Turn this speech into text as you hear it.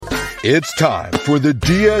It's time for the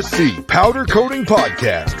DSC Powder Coating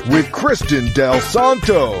Podcast with Kristen Del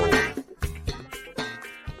Santo.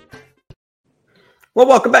 Well,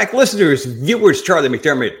 welcome back, listeners, viewers. Charlie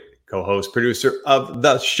McDermott, co-host, producer of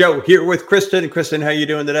the show, here with Kristen. Kristen, how are you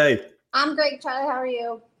doing today? I'm great, Charlie. How are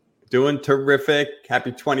you? Doing terrific.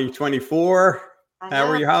 Happy 2024. How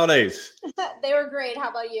were your holidays? They were great. How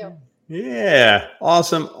about you? Yeah,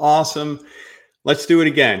 awesome. Let's do it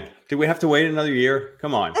again. Do we have to wait another year?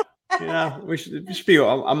 Come on. It should be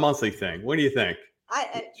a monthly thing. What do you think?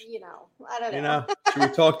 I don't know. Should we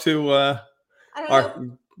talk to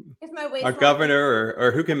our governor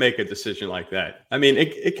or who can make a decision like that? I mean,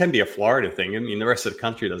 it can be a Florida thing. I mean, the rest of the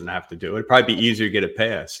country doesn't have to do it. It'd probably be easier to get it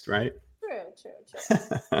passed, right?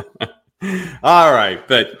 True. All right,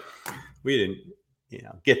 but we didn't,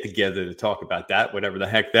 get together to talk about that, whatever the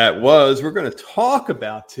heck that was. We're going to talk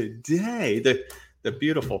about today the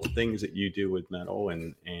beautiful things that you do with metal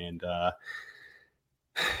and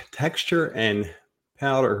texture and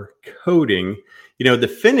powder coating. The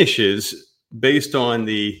finishes based on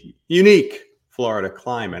the unique Florida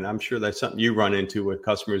climate. I'm sure that's something you run into with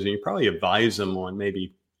customers, and you probably advise them on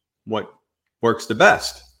maybe what works the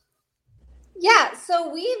best. Yeah,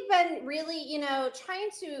 so we've been really, trying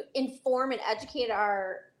to inform and educate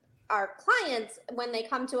our clients when they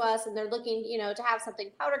come to us and they're looking, to have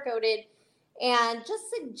something powder coated, and just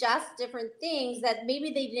suggest different things that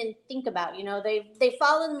maybe they didn't think about. They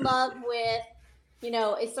fall in love with,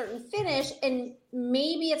 a certain finish, and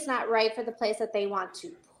maybe it's not right for the place that they want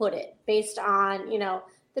to put it based on,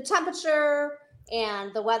 the temperature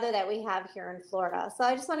and the weather that we have here in Florida. So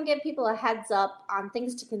I just want to give people a heads up on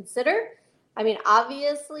things to consider. I mean,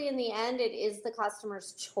 obviously, in the end, it is the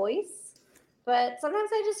customer's choice. But sometimes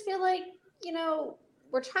I just feel like,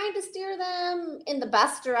 we're trying to steer them in the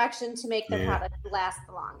best direction to make their product last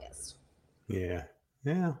the longest. Yeah,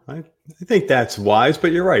 I think that's wise.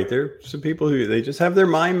 But you're right. There are some people who they just have their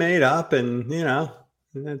mind made up, and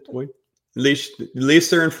at least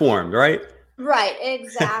they're informed, right? Right.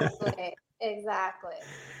 Exactly. Exactly.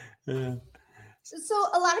 Yeah. So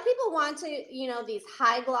a lot of people want to, these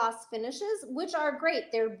high gloss finishes, which are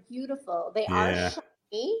great. They're beautiful. They are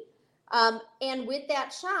shiny. And with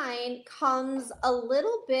that shine comes a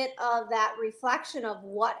little bit of that reflection of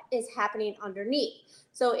what is happening underneath.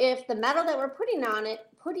 So if the metal that we're putting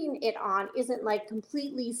it on isn't like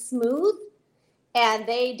completely smooth, and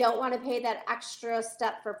they don't want to pay that extra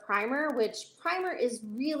step for primer, which primer is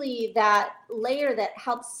really that layer that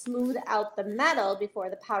helps smooth out the metal before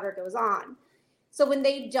the powder goes on. So when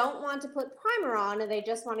they don't want to put primer on and they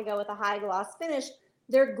just want to go with a high gloss finish,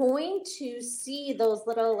 they're going to see those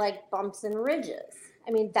little like bumps and ridges.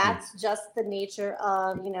 I mean, that's just the nature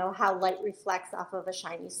of, how light reflects off of a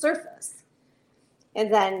shiny surface.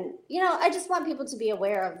 And then, I just want people to be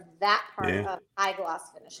aware of that part of high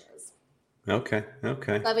gloss finishes. Okay. So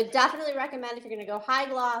I would definitely recommend, if you're going to go high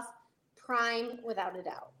gloss, prime without a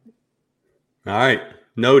doubt. All right.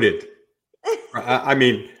 Noted. I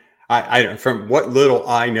mean, I from what little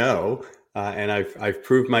I know, and I've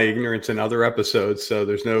proved my ignorance in other episodes, so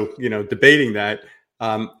there's no debating that.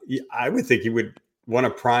 I would think you would want to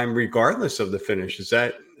prime regardless of the finish. Is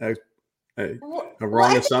that a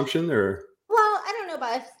wrong assumption, or? Well, I don't know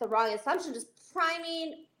about if it's the wrong assumption. Just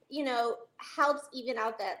priming, helps even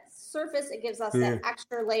out that surface. It gives us that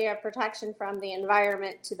extra layer of protection from the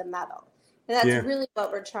environment to the metal, and that's really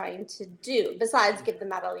what we're trying to do. Besides, give the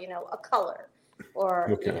metal, a color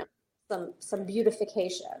or some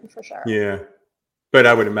beautification for sure. Yeah. But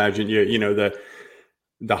I would imagine,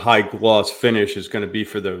 the high gloss finish is going to be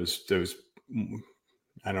for those,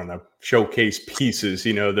 I don't know, showcase pieces,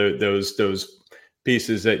 those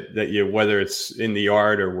pieces that you, whether it's in the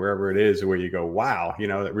yard or wherever it is, where you go, wow,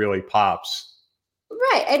 it really pops.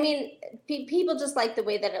 Right. I mean, people just like the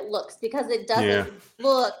way that it looks because it doesn't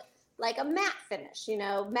look like a matte finish.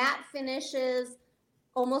 Matte finishes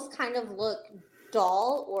almost kind of look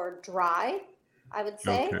dull or dry, I would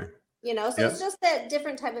say. Okay. It's just that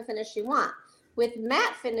different type of finish you want. With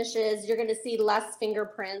matte finishes, you're going to see less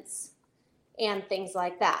fingerprints and things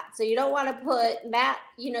like that. So you don't want to put matte,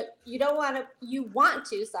 you want to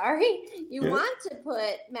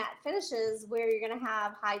put matte finishes where you're going to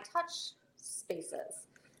have high touch spaces.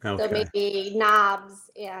 Okay. So maybe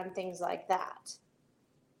knobs and things like that.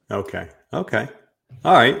 Okay.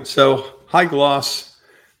 All right. So high gloss,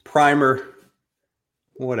 primer.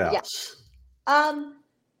 What else?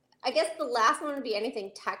 I guess the last one would be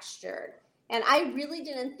anything textured. And I really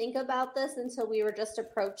didn't think about this until we were just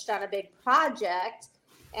approached on a big project,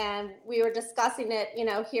 and we were discussing it,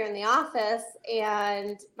 here in the office.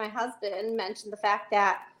 And my husband mentioned the fact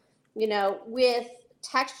that, with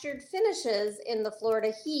textured finishes in the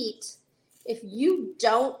Florida heat, if you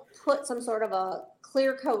don't put some sort of a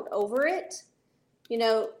clear coat over it,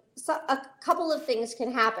 so a couple of things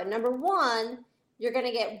can happen. Number one, you're going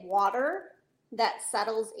to get water that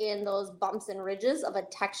settles in those bumps and ridges of a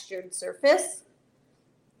textured surface.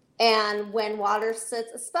 And when water sits,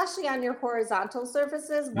 especially on your horizontal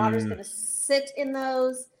surfaces, water's going to sit in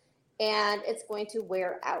those and it's going to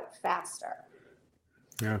wear out faster.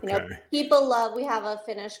 Okay. We have a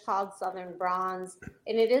finish called Southern Bronze,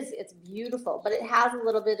 and it's beautiful, but it has a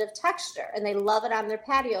little bit of texture, and they love it on their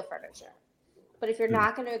patio furniture. But if you're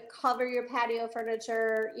not going to cover your patio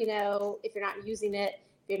furniture, if you're not using it,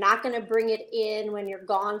 if you're not going to bring it in when you're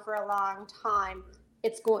gone for a long time,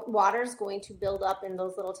 water's going to build up in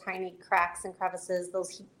those little tiny cracks and crevices,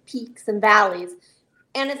 those peaks and valleys,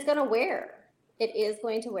 and it's going to wear. It is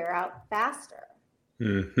going to wear out faster.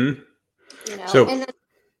 Mm-hmm. So, and then,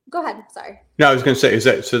 go ahead. Sorry. No, I was going to say, is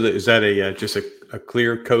that a just a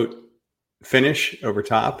clear coat finish over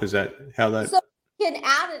top? Is that how that? So you can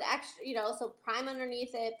add an extra, so prime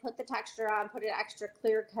underneath it, put the texture on, put an extra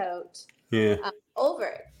clear coat over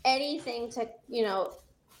it. Anything to,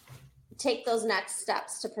 take those next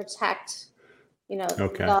steps to protect,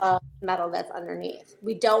 the metal that's underneath.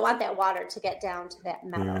 We don't want that water to get down to that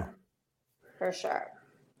metal, for sure.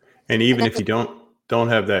 And even if you don't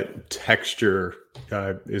have that texture,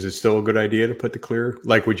 is it still a good idea to put the clear?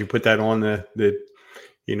 Like, would you put that on the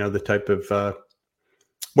type of,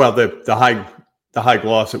 the high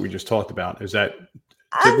gloss that we just talked about? Is that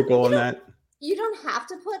typical in that? You don't have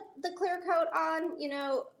to put the clear coat on,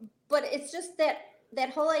 but it's just that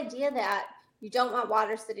whole idea that you don't want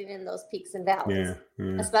water sitting in those peaks and valleys,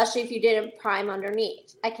 especially if you didn't prime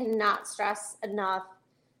underneath. I cannot stress enough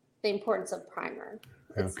the importance of primer.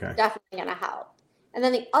 It's definitely going to help. And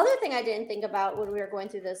then the other thing I didn't think about when we were going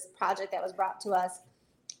through this project that was brought to us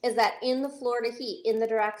is that in the Florida heat, in the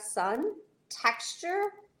direct sun,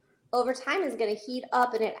 texture over time is going to heat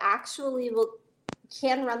up, and it actually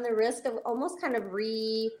can run the risk of almost kind of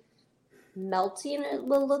melting.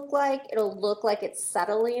 It'll look like it's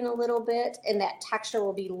settling a little bit, and that texture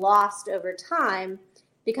will be lost over time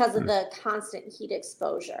because of the constant heat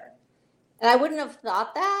exposure. And I wouldn't have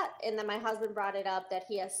thought that. And then my husband brought it up that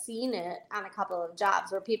he has seen it on a couple of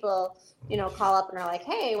jobs where people, call up and are like,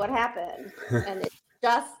 hey, what happened? And it's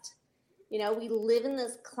just, we live in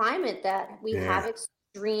this climate that we have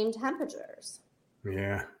extreme temperatures.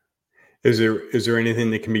 Yeah. Is there anything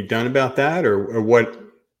that can be done about that, or what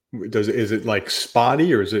is it like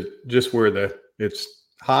spotty, or is it just where it's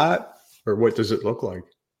hot, or what does it look like?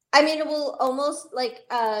 I mean, it will almost like,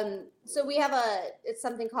 so we have it's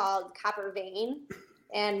something called copper vein,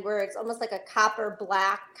 and where it's almost like a copper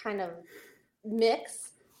black kind of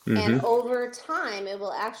mix. And over time, it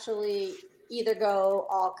will actually either go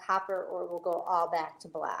all copper or will go all back to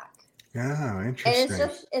black. Oh, interesting.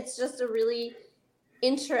 And it's just a really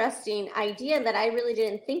interesting idea that I really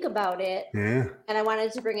didn't think about it. Yeah. And I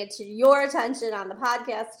wanted to bring it to your attention on the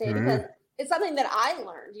podcast today because it's something that I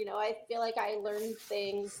learned. I feel like I learn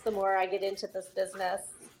things the more I get into this business.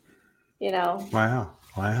 Wow.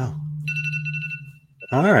 All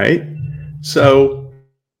right. So.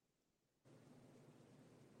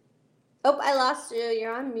 Oh, I lost you.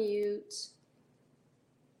 You're on mute.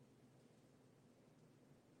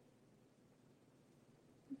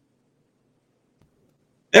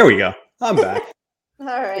 There we go. I'm back. All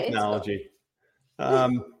right. Technology. I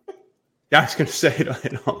was going to say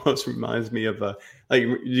it almost reminds me of do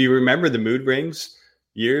you remember the mood rings?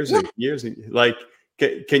 Years and years. Like,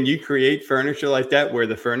 can you create furniture like that where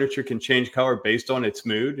the furniture can change color based on its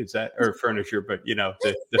mood? Is that, or furniture, but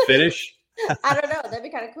the finish? I don't know. That'd be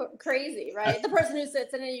kind of crazy, right? The person who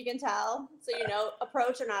sits in it, you can tell. So,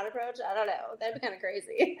 approach or not approach. I don't know. That'd be kind of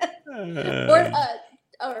crazy.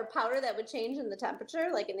 Or powder that would change in the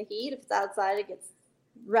temperature, like in the heat. If it's outside, it gets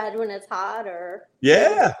red when it's hot, or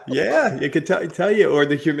it could tell you, or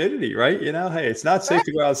the humidity, right? Hey, it's not safe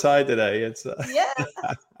to go outside today. It's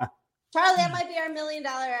Charlie, that might be our $1 million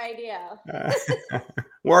idea.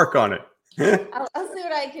 Work on it. I'll see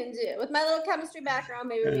what I can do with my little chemistry background.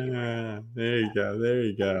 Maybe we can. There you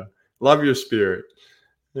go. Love your spirit.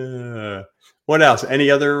 What else?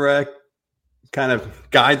 Any other kind of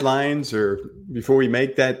guidelines, or before we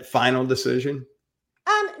make that final decision?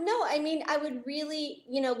 No, I mean, I would really,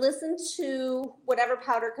 listen to whatever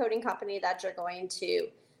powder coating company that you're going to.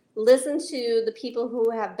 Listen to the people who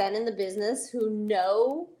have been in the business, who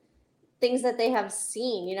know things that they have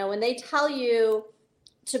seen. When they tell you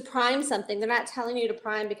to prime something, they're not telling you to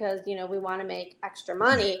prime because, we want to make extra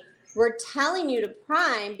money. We're telling you to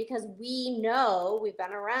prime because we know, we've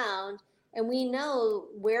been around, and we know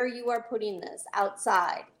where you are putting this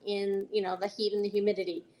outside in, the heat and the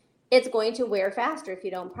humidity, it's going to wear faster if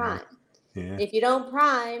you don't prime. Yeah. If you don't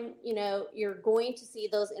prime, you're going to see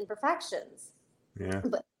those imperfections. Yeah.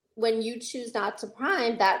 But when you choose not to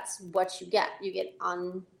prime, that's what you get. You get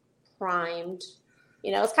unprimed.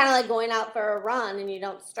 It's kind of like going out for a run and you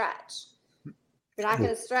don't stretch. You're not going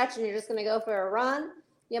to stretch and you're just going to go for a run.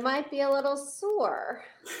 You might be a little sore,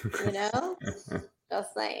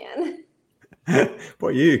 Just saying. Boy,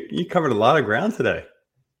 you covered a lot of ground today.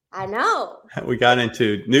 I know. We got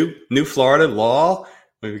into new Florida law.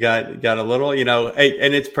 We've got a little,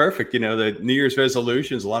 and it's perfect. The New Year's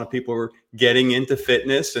resolutions. A lot of people were getting into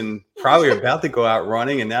fitness and probably about to go out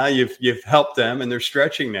running, and now you've helped them, and they're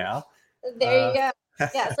stretching now. There you go.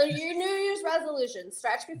 Yeah. So your New Year's resolution: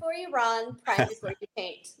 stretch before you run, prime before you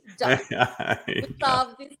paint. Done. We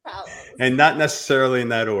solved these problems. And not necessarily in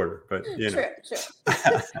that order, but True.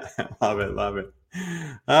 Love it.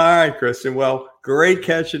 All right, Kristen. Well, great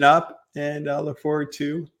catching up, and I look forward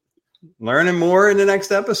to learning more in the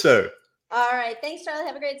next episode. All right. Thanks, Charlie.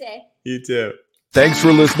 Have a great day. You too. Thanks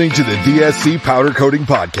for listening to the DSC Powder Coating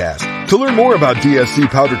Podcast. To learn more about DSC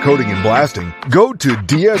powder coating and blasting, go to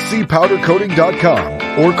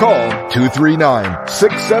dscpowdercoating.com or call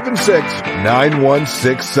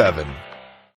 239-676-9167.